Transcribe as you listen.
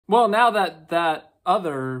Well, now that that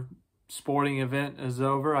other sporting event is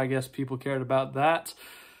over, I guess people cared about that.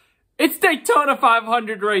 It's Daytona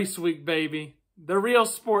 500 race week, baby. The real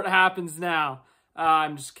sport happens now.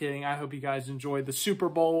 I'm just kidding. I hope you guys enjoyed the Super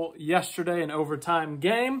Bowl yesterday, an overtime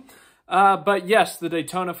game. But yes, the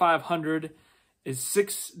Daytona 500 is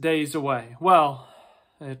 6 days away. Well,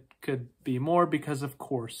 it could be more because, of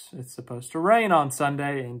course, it's supposed to rain on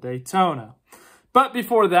Sunday in Daytona. But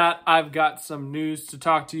before that, I've got some news to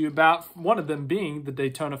talk to you about, one of them being the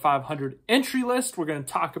Daytona 500 entry list. We're going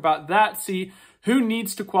to talk about that, see who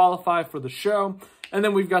needs to qualify for the show. And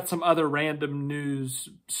then we've got some other random news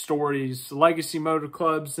stories, legacy motor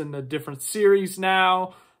clubs in a different series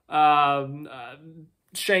now. Shane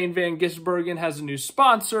Van Gisbergen has a new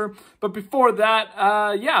sponsor. But before that,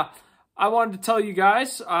 I wanted to tell you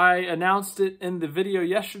guys, I announced it in the video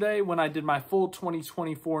yesterday when I did my full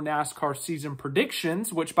 2024 NASCAR season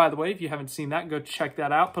predictions, which, by the way, if you haven't seen that, go check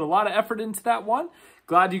that out. Put a lot of effort into that one.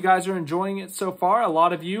 Glad you guys are enjoying it so far. A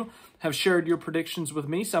lot of you have shared your predictions with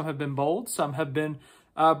me. Some have been bold. Some have been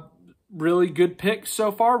really good picks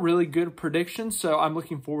so far, really good predictions. So I'm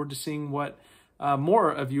looking forward to seeing what more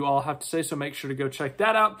of you all have to say, so make sure to go check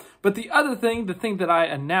that out. But the other thing, the thing that I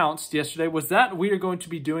announced yesterday was that we are going to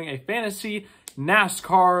be doing a fantasy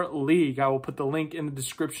NASCAR league. I will put the link in the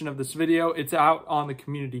description of this video. It's out on the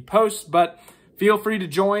community post, but feel free to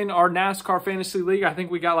join our NASCAR fantasy league. I think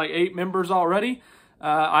we got like 8 members already.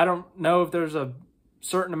 I don't know if there's a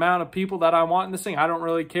certain amount of people that I want in this thing. I don't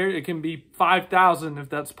really care. It can be 5,000 if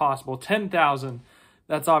that's possible, 10,000.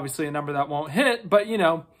 That's obviously a number that won't hit, but you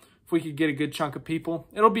know, if we could get a good chunk of people,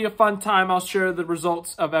 it'll be a fun time. I'll share the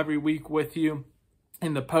results of every week with you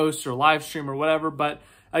in the post or live stream or whatever. But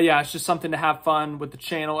yeah, it's just something to have fun with the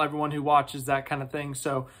channel, everyone who watches, that kind of thing.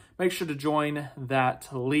 So make sure to join that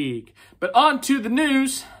league. But on to the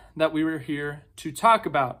news that we were here to talk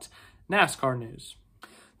about, NASCAR news.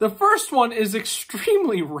 The first one is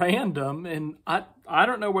extremely random, and I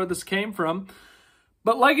don't know where this came from,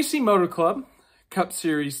 but Legacy Motor Club, Cup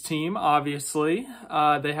Series team, obviously.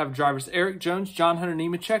 They have drivers Eric Jones, John Hunter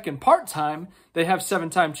Nemechek, and part-time, they have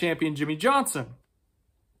 7-time champion Jimmie Johnson.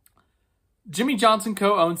 Jimmie Johnson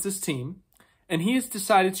co-owns this team, and he has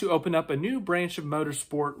decided to open up a new branch of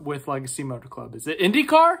motorsport with Legacy Motor Club. Is it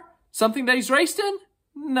IndyCar? Something that he's raced in?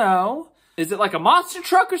 No. Is it like a monster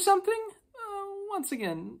truck or something? Once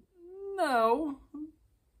again, no.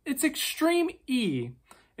 It's Extreme E.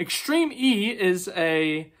 Extreme E is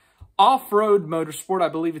a off-road motorsport. I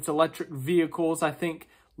believe it's electric vehicles. I think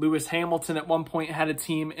Lewis Hamilton at one point had a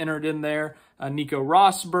team entered in there, Nico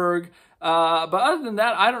Rosberg. But other than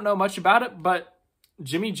that, I don't know much about it. But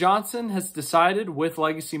Jimmie Johnson has decided with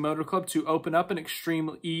Legacy Motor Club to open up an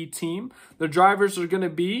Extreme E team. The drivers are going to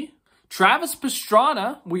be Travis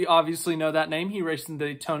Pastrana. We obviously know that name. He raced in the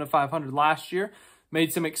Daytona 500 last year.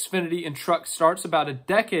 Made some Xfinity and truck starts about a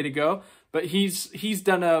decade ago. But he's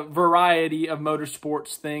done a variety of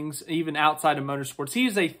motorsports things, even outside of motorsports.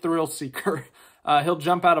 He's a thrill seeker. He'll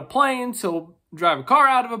jump out of planes. He'll drive a car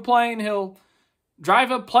out of a plane. He'll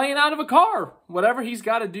drive a plane out of a car. Whatever he's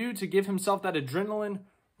got to do to give himself that adrenaline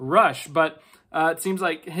rush. But it seems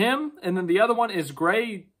like him. And then the other one is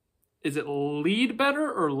Gray. Is it Leadbetter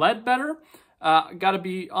or Ledbetter? Got to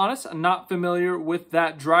be honest, I'm not familiar with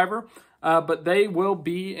that driver. But they will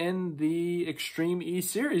be in the Extreme E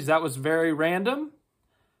Series. That was very random.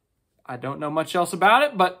 I don't know much else about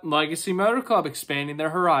it, but Legacy Motor Club expanding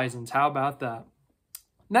their horizons. How about that?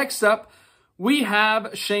 Next up, we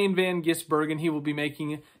have Shane Van Gisbergen. He will be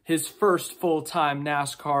making his first full-time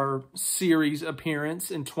NASCAR Series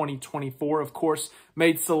appearance in 2024. Of course,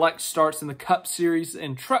 made select starts in the Cup Series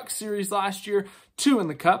and Truck Series last year. 2 in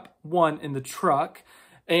the Cup, 1 in the Truck.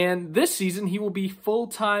 And this season, he will be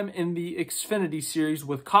full-time in the Xfinity Series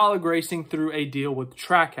with Colleague Racing through a deal with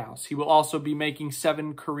Trackhouse. He will also be making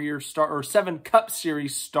 7 Cup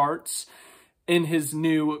Series starts in his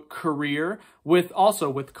new career, also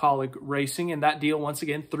with Colleague Racing, and that deal once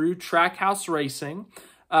again through Trackhouse Racing.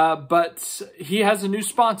 But he has a new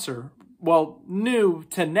sponsor. Well, new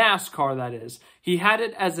to NASCAR, that is. He had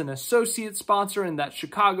it as an associate sponsor in that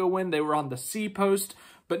Chicago win. They were on the C post,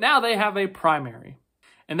 but now they have a primary.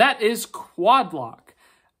 And that is Quadlock.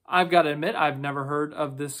 I've got to admit, I've never heard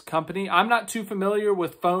of this company. I'm not too familiar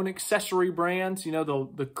with phone accessory brands. You know,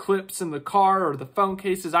 the clips in the car or the phone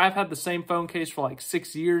cases. I've had the same phone case for like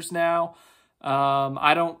 6 years now.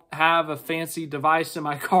 I don't have a fancy device in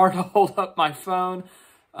my car to hold up my phone.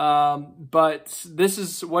 But this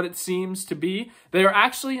is what it seems to be. They are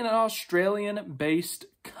actually an Australian-based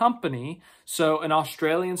company. So an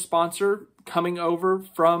Australian sponsor coming over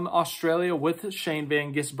from Australia with Shane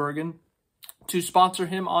Van Gisbergen. to sponsor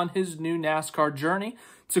him on his new NASCAR journey.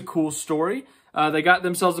 It's a cool story. They got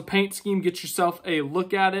themselves a paint scheme. Get yourself a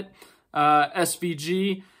look at it.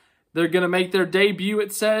 SVG, they're going to make their debut,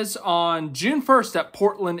 it says, on June 1st at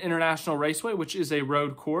Portland International Raceway, which is a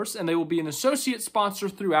road course, and they will be an associate sponsor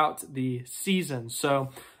throughout the season.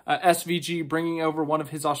 So SVG bringing over one of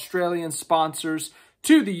his Australian sponsors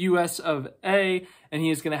to the US of A, and he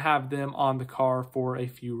is going to have them on the car for a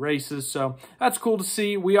few races. So that's cool to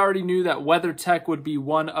see. We already knew that WeatherTech would be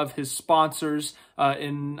one of his sponsors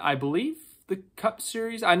in, I believe, the Cup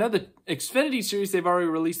Series. I know the Xfinity Series, they've already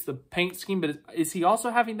released the paint scheme, but is he also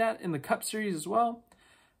having that in the Cup Series as well?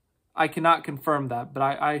 I cannot confirm that, but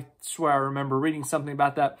I swear I remember reading something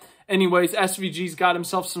about that. Anyways, SVG's got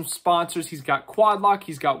himself some sponsors. He's got Quadlock.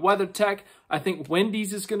 He's got WeatherTech. I think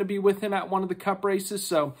Wendy's is going to be with him at one of the Cup races.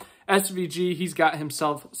 So SVG, he's got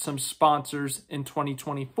himself some sponsors in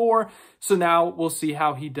 2024. So now we'll see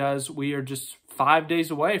how he does. We are just 5 days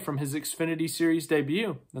away from his Xfinity Series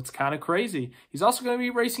debut. That's kind of crazy. He's also going to be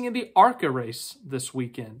racing in the ARCA race this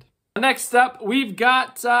weekend. Next up, we've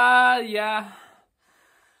got, we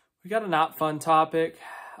got a not fun topic.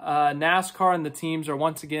 NASCAR and the teams are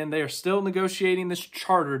once again, they are still negotiating this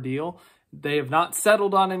charter deal. They have not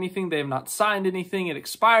settled on anything. They have not signed anything. It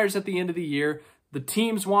expires at the end of the year. The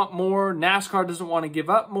teams want more. NASCAR doesn't want to give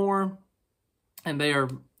up more. And they're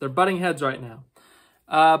butting heads right now.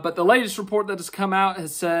 But the latest report that has come out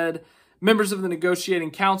has said members of the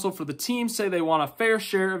negotiating council for the team say they want a fair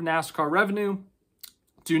share of NASCAR revenue,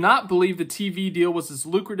 do not believe the TV deal was as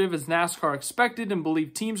lucrative as NASCAR expected, and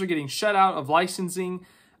believe teams are getting shut out of licensing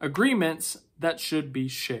agreements that should be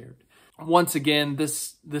shared. Once again,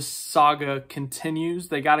 this saga continues.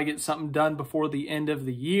 They got to get something done before the end of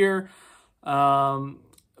the year.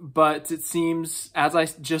 But it seems, as I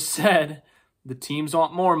just said, the teams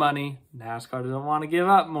want more money. NASCAR doesn't want to give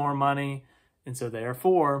up more money. And so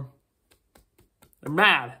therefore, they're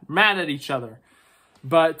mad at each other.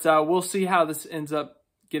 But we'll see how this ends up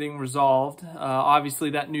getting resolved.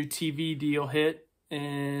 Obviously, that new TV deal hit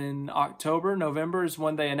in October, November is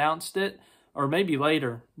when they announced it, or maybe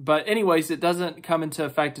later. But anyways, it doesn't come into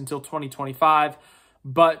effect until 2025.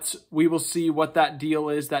 But we will see what that deal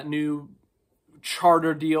is, that new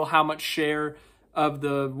charter deal, how much share of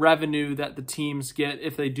the revenue that the teams get,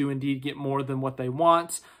 if they do indeed get more than what they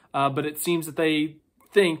want. But it seems that they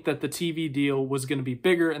think that the TV deal was going to be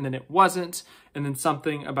bigger, and then it wasn't, and then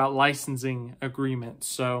something about licensing agreements.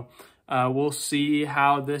 So we'll see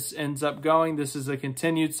how this ends up going. This is a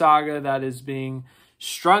continued saga that is being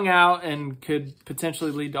strung out and could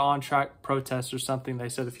potentially lead to on-track protests or something they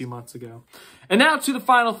said a few months ago. And now to the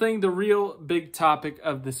final thing, the real big topic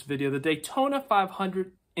of this video, the Daytona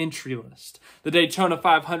 500 entry list. The Daytona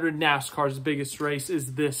 500, NASCAR's biggest race,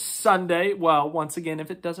 is this Sunday. Well, once again, if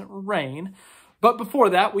it doesn't rain. But before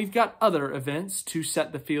that, we've got other events to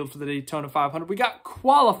set the field for the Daytona 500. We got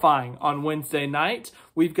qualifying on Wednesday night.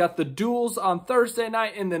 We've got the duels on Thursday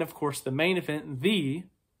night. And then, of course, the main event, the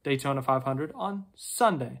Daytona 500 on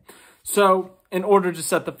Sunday. So in order to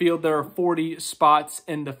set the field, there are 40 spots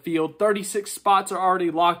in the field. 36 spots are already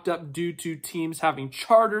locked up due to teams having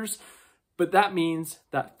charters. But that means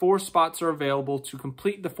that 4 spots are available to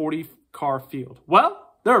complete the 40-car field.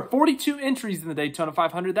 Well, there are 42 entries in the Daytona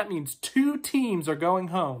 500. That means 2 teams are going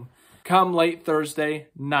home come late Thursday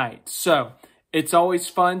night. So it's always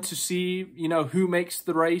fun to see, you know, who makes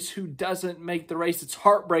the race, who doesn't make the race. It's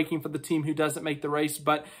heartbreaking for the team who doesn't make the race,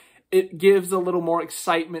 but it gives a little more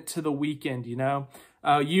excitement to the weekend, you know.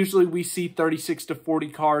 Usually we see 36 to 40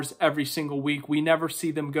 cars every single week. We never see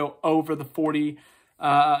them go over the 40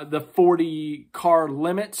 car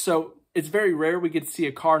limit. So it's very rare we get to see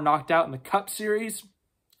a car knocked out in the Cup Series.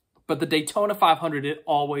 But the Daytona 500, it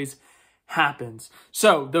always happens.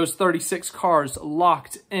 So those 36 cars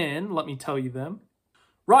locked in, let me tell you them.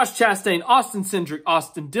 Ross Chastain, Austin Cindric,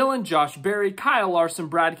 Austin Dillon, Josh Berry, Kyle Larson,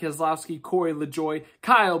 Brad Keselowski, Corey LaJoie,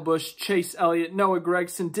 Kyle Busch, Chase Elliott, Noah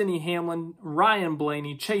Gragson, Denny Hamlin, Ryan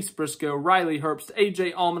Blaney, Chase Briscoe, Riley Herbst,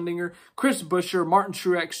 AJ Allmendinger, Chris Buescher, Martin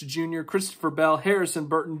Truex Jr., Christopher Bell, Harrison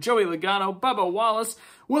Burton, Joey Logano, Bubba Wallace,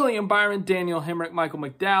 William Byron, Daniel Hemrick, Michael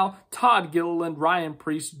McDowell, Todd Gilliland, Ryan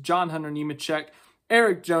Preece, John Hunter Nemechek,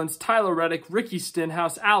 Eric Jones, Tyler Reddick, Ricky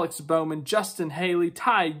Stenhouse, Alex Bowman, Justin Haley,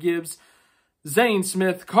 Ty Gibbs, Zane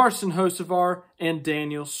Smith, Carson Hocevar, and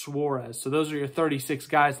Daniel Suarez. So those are your 36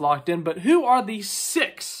 guys locked in. But who are the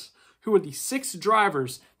 6? Who are the 6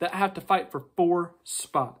 drivers that have to fight for 4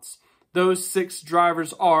 spots? Those 6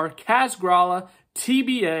 drivers are Kaz Grala,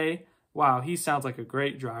 TBA. Wow, he sounds like a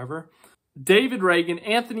great driver. David Reagan,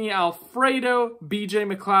 Anthony Alfredo, BJ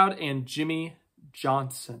McLeod, and Jimmy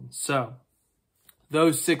Johnson. So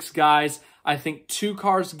Those 6 guys, I think 2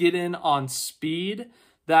 cars get in on speed.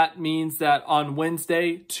 That means that on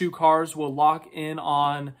Wednesday, 2 cars will lock in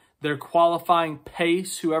on their qualifying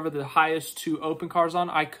pace, whoever the highest 2 open cars on.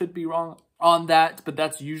 I could be wrong on that, but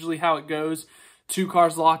that's usually how it goes. 2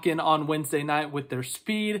 cars lock in on Wednesday night with their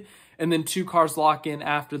speed, and then 2 cars lock in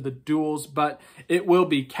after the duels. But it will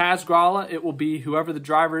be Kaz Grala. It will be whoever the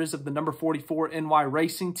driver is of the number 44 NY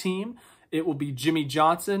Racing team. It will be Jimmy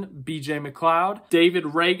Johnson, BJ McLeod,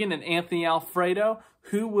 David Reagan, and Anthony Alfredo.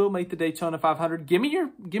 Who will make the Daytona 500? Give me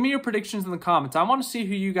your predictions in the comments. I want to see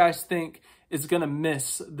who you guys think is going to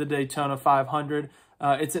miss the Daytona 500.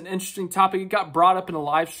 It's an interesting topic. It got brought up in a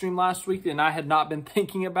live stream last week, and I had not been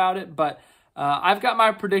thinking about it, but I've got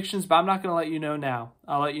my predictions, but I'm not going to let you know now.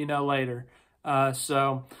 I'll let you know later.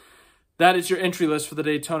 So that is your entry list for the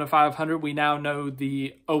Daytona 500. We now know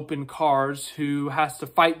the open cars who has to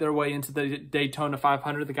fight their way into the Daytona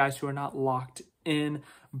 500, the guys who are not locked in.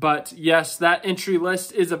 But yes, that entry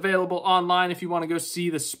list is available online if you want to go see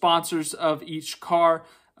the sponsors of each car.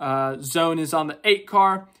 Zone is on the 8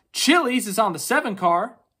 car. Chili's is on the 7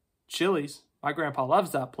 car. Chili's. My grandpa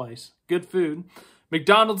loves that place. Good food.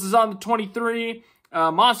 McDonald's is on the 23.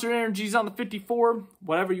 Monster Energy is on the 54.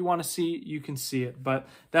 Whatever you want to see, you can see it. But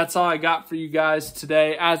that's all I got for you guys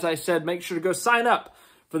today. As I said, make sure to go sign up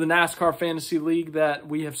for the NASCAR Fantasy League that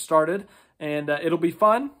we have started. And it'll be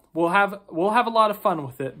fun. We'll have a lot of fun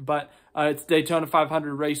with it. But it's Daytona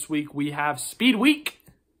 500 race week. We have Speed Week.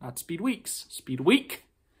 Not Speed Weeks. Speed Week.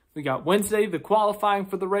 We got Wednesday, the qualifying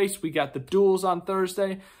for the race. We got the duels on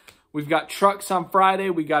Thursday. We've got trucks on Friday.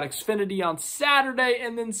 We got Xfinity on Saturday.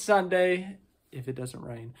 And then Sunday, if it doesn't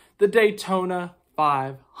rain, the Daytona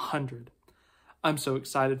 500. I'm so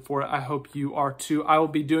excited for it. I hope you are too. I will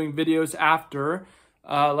be doing videos after,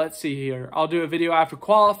 let's see here. I'll do a video after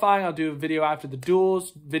qualifying. I'll do a video after the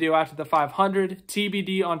duels, video after the 500,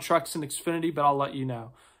 TBD on trucks and Xfinity, but I'll let you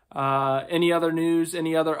know. Any other news,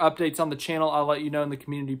 any other updates on the channel, I'll let you know in the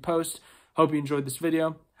community post. Hope you enjoyed this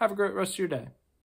video. Have a great rest of your day.